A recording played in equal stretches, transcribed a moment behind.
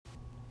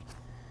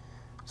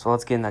So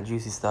let's get in that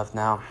juicy stuff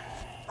now.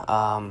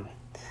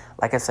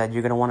 Like I said,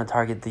 you're going to want to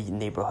target the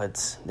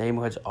neighborhoods. The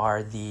neighborhoods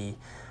are the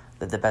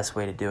best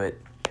way to do it.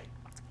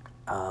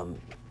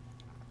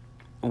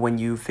 When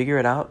you figure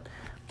it out,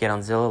 get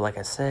on Zillow, like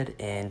I said,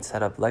 and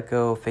set up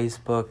Letgo,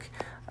 Facebook,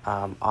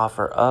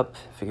 OfferUp,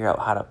 figure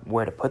out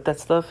where to put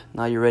that stuff.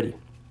 Now you're ready.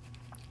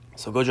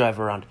 So go drive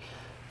around,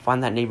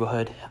 find that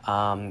neighborhood,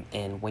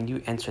 and when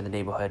you enter the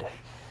neighborhood,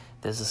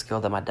 there's a skill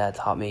that my dad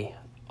taught me.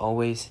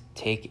 Always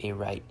take a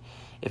right.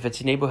 If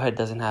it's a neighborhood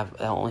it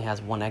only has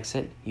one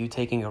exit, you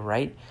taking a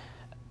right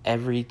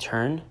every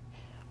turn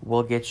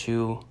will get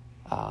you,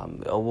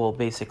 it will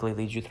basically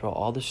lead you through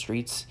all the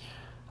streets,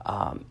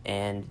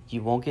 and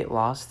you won't get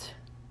lost.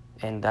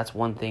 And that's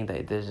one thing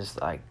that there's just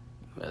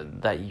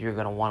that you're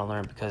going to want to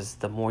learn, because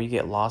the more you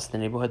get lost in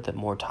the neighborhood, the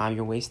more time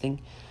you're wasting.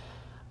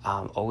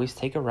 Always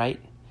take a right.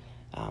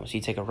 So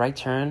you take a right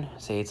turn,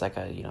 say it's like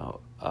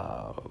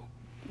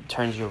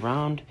turns you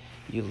around,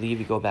 you leave,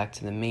 you go back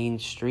to the main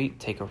street,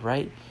 take a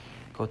right,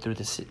 go through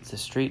the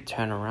street,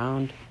 turn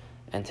around,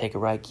 and take a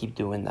right. Keep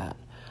doing that.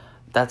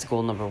 That's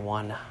goal number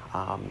one.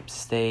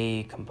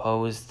 Stay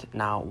composed.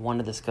 Now,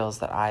 one of the skills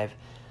that I've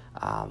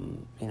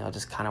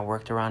just kind of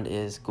worked around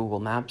is Google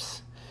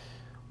Maps.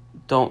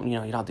 You don't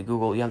have to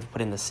Google, you have to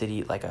put in the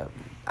city, like a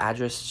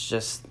address.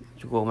 Just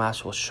Google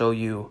Maps will show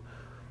you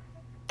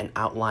an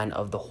outline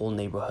of the whole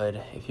neighborhood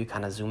if you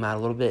kind of zoom out a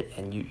little bit,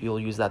 and you'll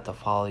use that to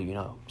follow,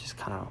 just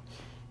kind of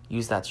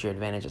use that to your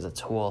advantage as a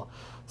tool.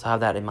 So I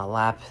have that in my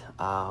lap.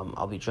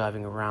 I'll be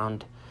driving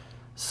around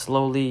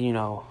slowly,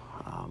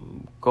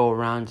 go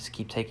around, just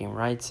keep taking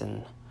rights.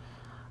 And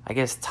I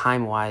guess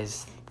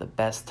time-wise, the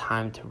best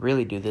time to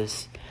really do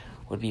this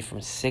would be from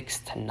 6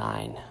 to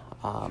 9.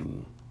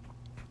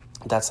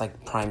 That's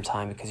like prime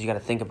time, because you got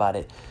to think about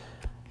it.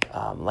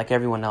 Like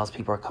everyone else,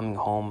 people are coming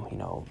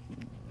home,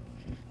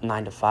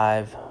 9 to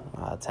 5,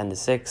 10 to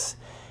 6.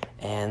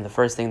 And the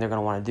first thing they're going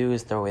to want to do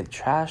is throw away the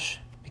trash,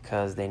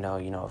 because they know,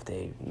 if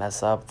they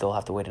mess up, they'll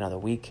have to wait another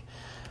week.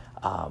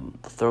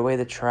 Throw away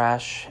the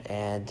trash,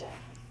 and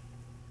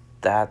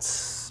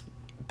that's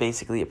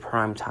basically a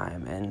prime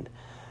time. And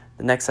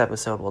the next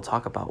episode, we'll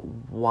talk about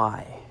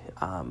why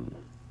and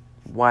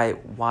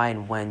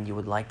when you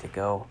would like to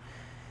go.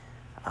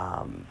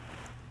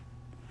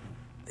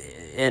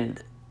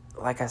 And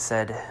like I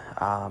said,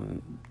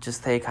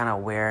 just stay kind of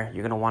aware.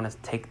 You're going to want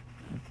to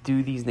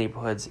do these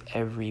neighborhoods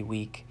every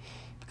week,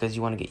 because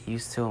you want to get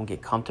used to and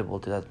get comfortable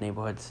to those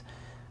neighborhoods.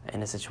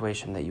 In a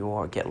situation that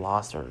you get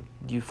lost, or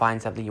you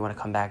find something you want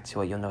to come back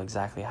to it, you'll know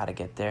exactly how to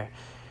get there.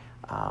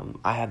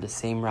 I have the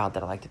same route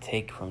that I like to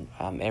take from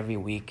every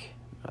week,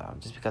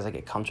 just because I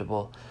get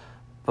comfortable.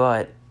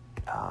 But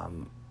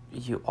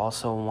you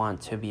also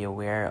want to be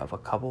aware of a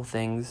couple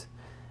things,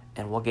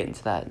 and we'll get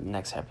into that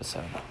next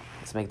episode.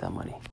 Let's make that money.